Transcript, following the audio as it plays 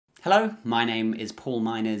Hello, my name is Paul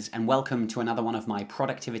Miners and welcome to another one of my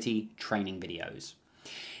productivity training videos.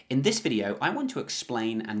 In this video, I want to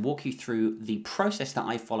explain and walk you through the process that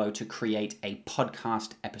I follow to create a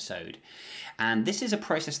podcast episode. And this is a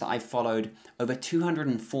process that I've followed over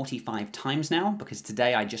 245 times now, because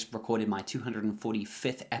today I just recorded my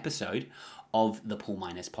 245th episode of the Paul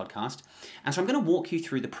Miners podcast. And so I'm going to walk you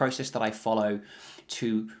through the process that I follow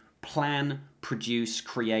to plan, produce,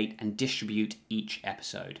 create, and distribute each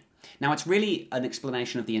episode. Now, it's really an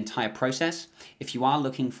explanation of the entire process. If you are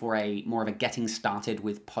looking for more of a getting started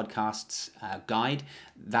with podcasts guide,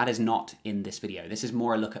 that is not in this video. This is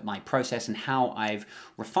more a look at my process and how I've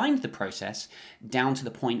refined the process down to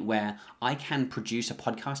the point where I can produce a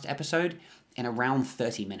podcast episode in around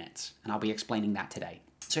 30 minutes, and I'll be explaining that today.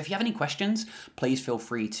 So if you have any questions, please feel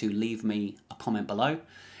free to leave me a comment below.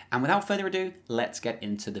 And without further ado, let's get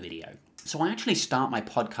into the video. So I actually start my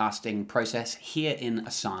podcasting process here in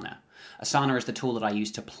Asana. Asana is the tool that I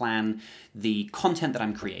use to plan the content that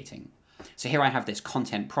I'm creating. So here I have this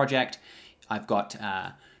content project. I've got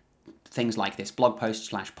things like this blog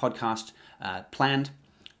post / podcast planned.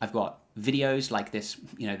 I've got videos like this,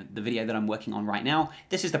 the video that I'm working on right now.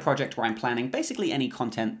 This is the project where I'm planning basically any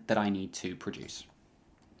content that I need to produce.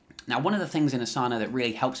 Now, one of the things in Asana that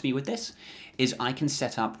really helps me with this is I can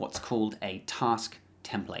set up what's called a task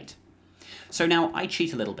template. So now I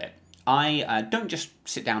cheat a little bit. I don't just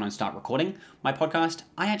sit down and start recording my podcast.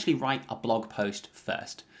 I actually write a blog post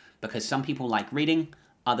first, because some people like reading,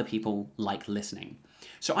 other people like listening.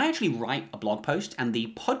 So I actually write a blog post, and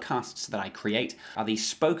the podcasts that I create are the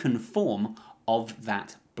spoken form of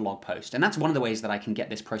that blog post. And that's one of the ways that I can get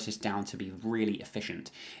this process down to be really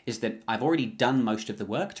efficient, is that I've already done most of the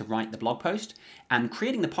work to write the blog post, and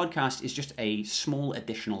creating the podcast is just a small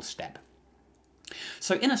additional step.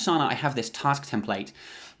 So in Asana, I have this task template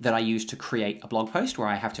that I use to create a blog post where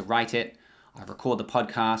I have to write it, I record the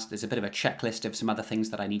podcast, there's a bit of a checklist of some other things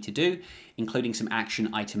that I need to do, including some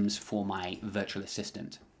action items for my virtual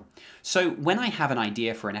assistant. So when I have an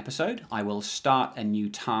idea for an episode, I will start a new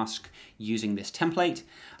task using this template,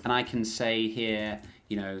 and I can say here,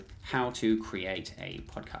 how to create a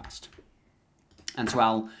podcast. And so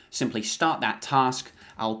I'll simply start that task,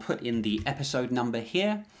 I'll put in the episode number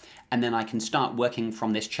here, and then I can start working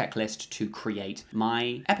from this checklist to create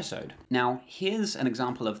my episode. Now, here's an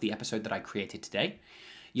example of the episode that I created today.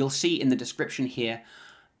 You'll see in the description here,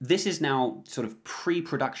 this is now sort of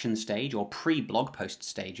pre-production stage or pre-blog post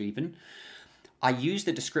stage even. I use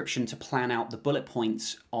the description to plan out the bullet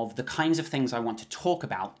points of the kinds of things I want to talk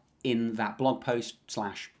about in that blog post /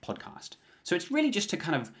 podcast. So it's really just to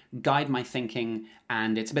kind of guide my thinking,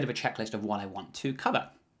 and it's a bit of a checklist of what I want to cover.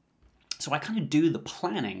 So I kind of do the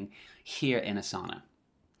planning here in Asana.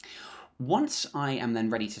 Once I am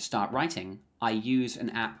then ready to start writing, I use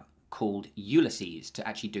an app called Ulysses to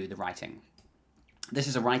actually do the writing. This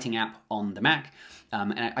is a writing app on the Mac,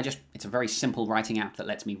 and it's a very simple writing app that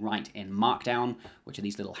lets me write in Markdown, which are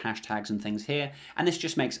these little hashtags and things here, and this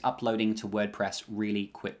just makes uploading to WordPress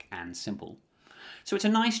really quick and simple. So it's a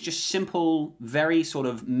nice, just simple, very sort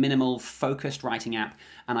of minimal, focused writing app,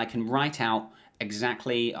 and I can write out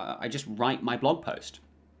exactly, I just write my blog post.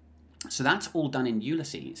 So that's all done in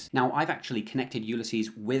Ulysses. Now, I've actually connected Ulysses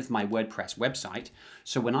with my WordPress website,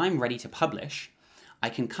 so when I'm ready to publish, I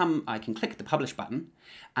can click the publish button,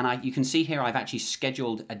 and you can see here I've actually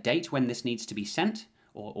scheduled a date when this needs to be sent,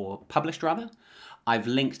 or published rather. I've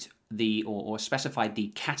linked or specified the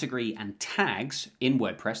category and tags in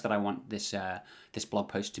WordPress that I want this blog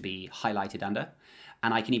post to be highlighted under,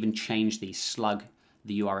 and I can even change the slug,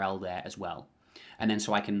 the URL there as well. And then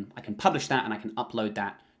so I can publish that, and I can upload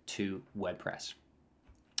that to WordPress.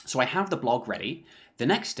 So I have the blog ready. The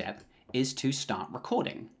next step is to start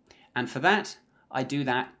recording. And for that, I do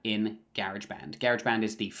that in GarageBand. GarageBand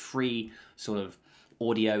is the free sort of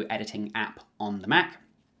audio editing app on the Mac.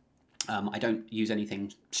 I don't use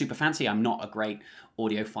anything super fancy. I'm not a great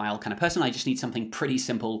audiophile kind of person. I just need something pretty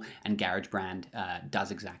simple, and GarageBand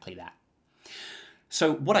does exactly that.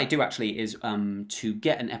 So what I do actually is to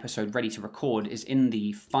get an episode ready to record is in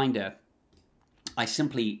the Finder, I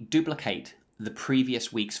simply duplicate the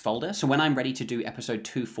previous week's folder. So when I'm ready to do episode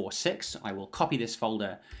 246, I will copy this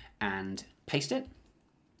folder and paste it.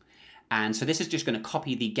 And so this is just going to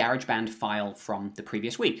copy the GarageBand file from the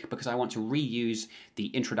previous week, because I want to reuse the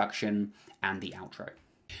introduction and the outro.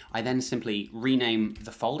 I then simply rename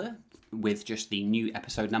the folder with just the new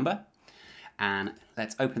episode number, and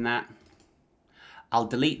let's open that. I'll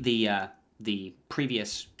delete the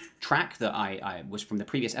previous track that I was from the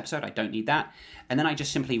previous episode. I don't need that. And then I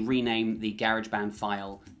just simply rename the GarageBand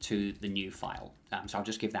file to the new file. So I'll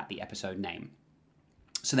just give that the episode name.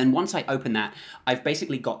 So then once I open that, I've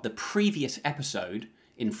basically got the previous episode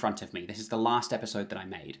in front of me. This is the last episode that I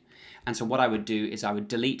made. And so what I would do is I would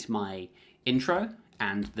delete my intro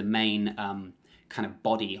and the main kind of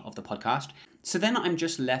body of the podcast. So then I'm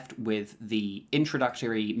just left with the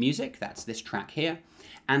introductory music, that's this track here,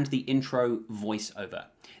 and the intro voiceover.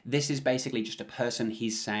 This is basically just a person,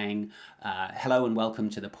 he's saying, hello and welcome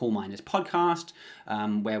to the Paul Miners podcast,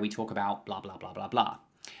 where we talk about blah, blah, blah, blah, blah.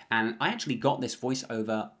 And I actually got this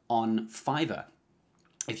voiceover on Fiverr.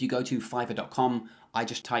 If you go to fiverr.com, I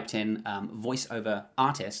just typed in voiceover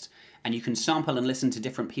artist, and you can sample and listen to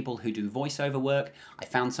different people who do voiceover work. I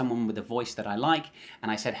found someone with a voice that I like,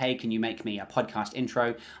 and I said, hey, can you make me a podcast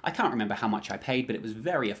intro? I can't remember how much I paid, but it was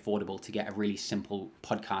very affordable to get a really simple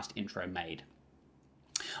podcast intro made.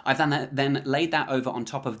 I've then laid that over on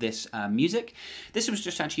top of this music. This was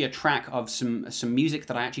just actually a track of some music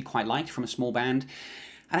that I actually quite liked from a small band.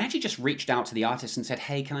 And I actually just reached out to the artist and said,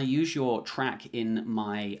 hey, can I use your track in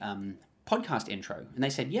my podcast intro? And they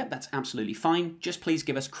said, yep, that's absolutely fine. Just please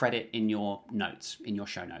give us credit in your notes, in your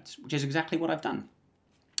show notes, which is exactly what I've done.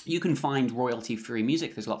 You can find royalty-free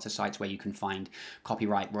music. There's lots of sites where you can find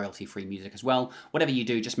copyright royalty-free music as well. Whatever you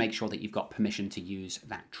do, just make sure that you've got permission to use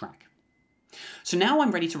that track. So now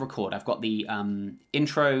I'm ready to record. I've got the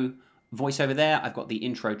intro voiceover there. I've got the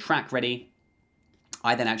intro track ready.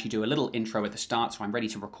 I then actually do a little intro at the start, so I'm ready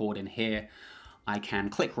to record in here. I can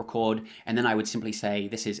click record, and then I would simply say,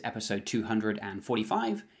 this is episode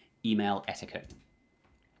 245, email etiquette.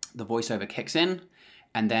 The voiceover kicks in,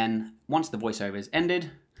 and then once the voiceover is ended,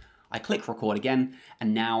 I click record again,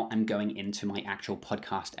 and now I'm going into my actual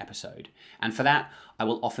podcast episode. And for that, I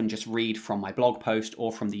will often just read from my blog post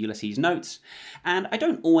or from the Ulysses notes, and I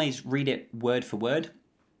don't always read it word for word.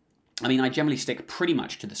 I mean, I generally stick pretty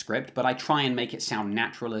much to the script, but I try and make it sound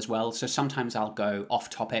natural as well. So sometimes I'll go off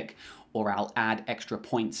topic or I'll add extra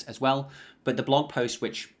points as well. But the blog post,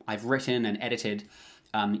 which I've written and edited,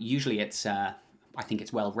 usually it's, I think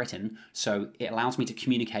it's well written. So it allows me to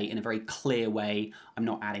communicate in a very clear way. I'm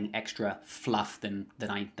not adding extra fluff than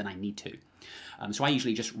I need to. So I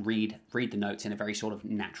usually just read the notes in a very sort of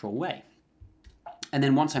natural way. And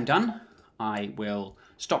then once I'm done, I will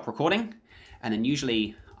stop recording, and then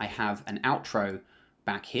usually I have an outro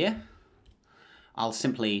back here. I'll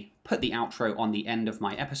simply put the outro on the end of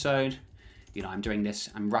my episode. You know, I'm doing this,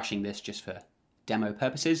 I'm rushing this just for demo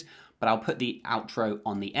purposes, but I'll put the outro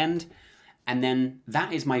on the end, and then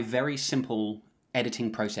that is my very simple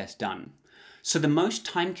editing process done. So the most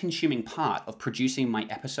time-consuming part of producing my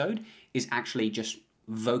episode is actually just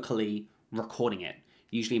vocally recording it.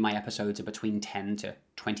 Usually my episodes are between 10 to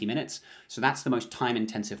 20 minutes, so that's the most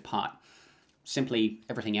time-intensive part. Simply,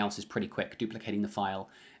 everything else is pretty quick, duplicating the file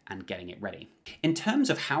and getting it ready. In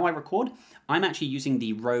terms of how I record, I'm actually using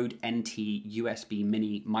the Rode NT USB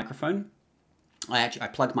mini microphone. I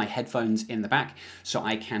plug my headphones in the back, so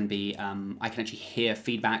I can actually hear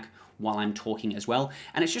feedback while I'm talking as well.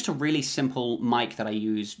 And it's just a really simple mic that I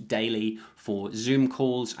use daily for Zoom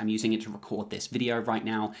calls. I'm using it to record this video right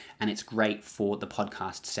now, and it's great for the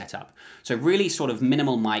podcast setup. So really sort of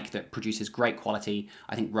minimal mic that produces great quality.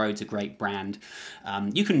 I think Rode's a great brand.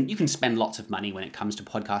 You can spend lots of money when it comes to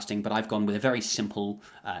podcasting, but I've gone with a very simple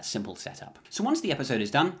setup. So once the episode is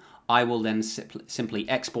done, I will then simply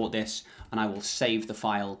export this, and I will save the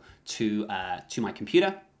file to my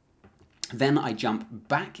computer. Then I jump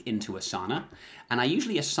back into Asana, and I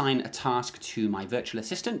usually assign a task to my virtual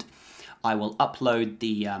assistant. I will upload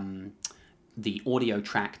the audio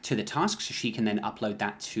track to the task, so she can then upload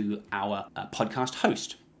that to our podcast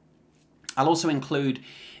host. I'll also include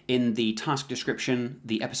in the task description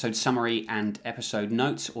the episode summary and episode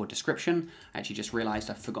notes or description. I actually just realized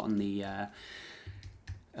I've forgotten the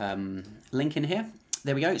link in here.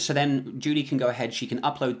 There we go. So then Judy can go ahead, she can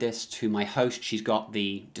upload this to my host. She's got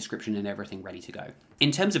the description and everything ready to go.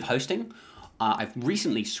 In terms of hosting, I've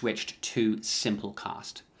recently switched to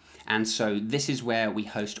Simplecast. And so this is where we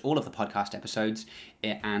host all of the podcast episodes.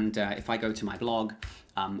 And if I go to my blog,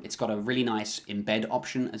 it's got a really nice embed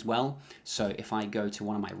option as well. So if I go to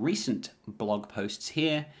one of my recent blog posts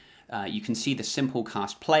here, you can see the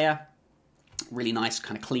Simplecast player. Really nice,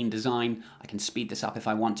 kind of clean design. I can speed this up if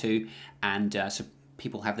I want to. And so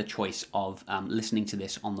people have the choice of listening to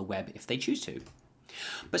this on the web if they choose to.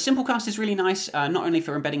 But Simplecast is really nice, not only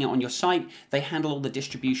for embedding it on your site, they handle all the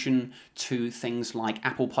distribution to things like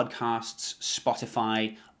Apple Podcasts,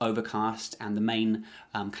 Spotify, Overcast, and the main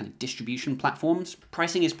kind of distribution platforms.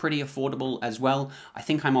 Pricing is pretty affordable as well. I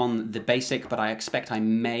think I'm on the basic, but I expect I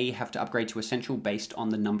may have to upgrade to Essential based on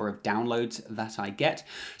the number of downloads that I get.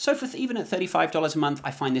 So for even at $35 a month,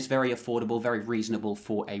 I find this very affordable, very reasonable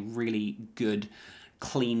for a really good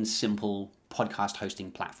clean, simple podcast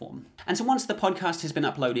hosting platform. And so once the podcast has been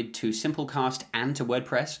uploaded to Simplecast and to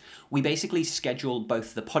WordPress, we basically schedule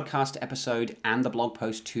both the podcast episode and the blog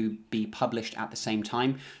post to be published at the same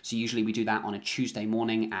time. So usually we do that on a Tuesday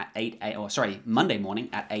morning at Monday morning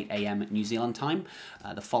at 8 a.m. New Zealand time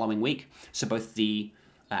the following week. So both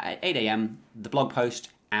at 8 a.m. the blog post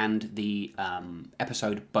and the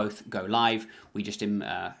episode both go live. We just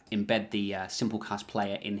embed the Simplecast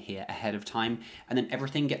player in here ahead of time, and then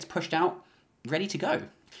everything gets pushed out, ready to go.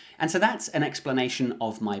 And so that's an explanation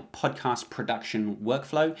of my podcast production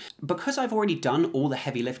workflow. Because I've already done all the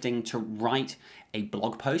heavy lifting to write a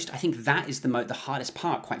blog post, I think that is the hardest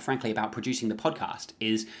part, quite frankly, about producing the podcast,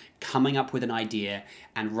 is coming up with an idea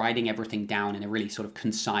and writing everything down in a really sort of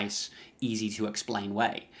concise, easy to explain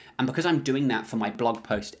way. And because I'm doing that for my blog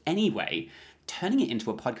post anyway, turning it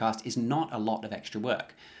into a podcast is not a lot of extra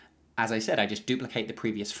work. As I said, I just duplicate the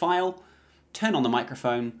previous file, turn on the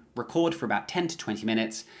microphone, record for about 10 to 20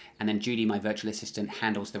 minutes, and then Judy, my virtual assistant,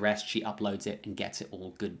 handles the rest. She uploads it and gets it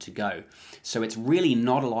all good to go. So it's really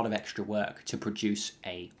not a lot of extra work to produce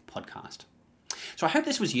a podcast. So I hope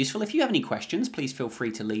this was useful. If you have any questions, please feel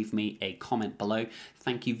free to leave me a comment below.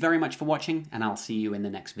 Thank you very much for watching, and I'll see you in the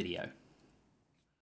next video.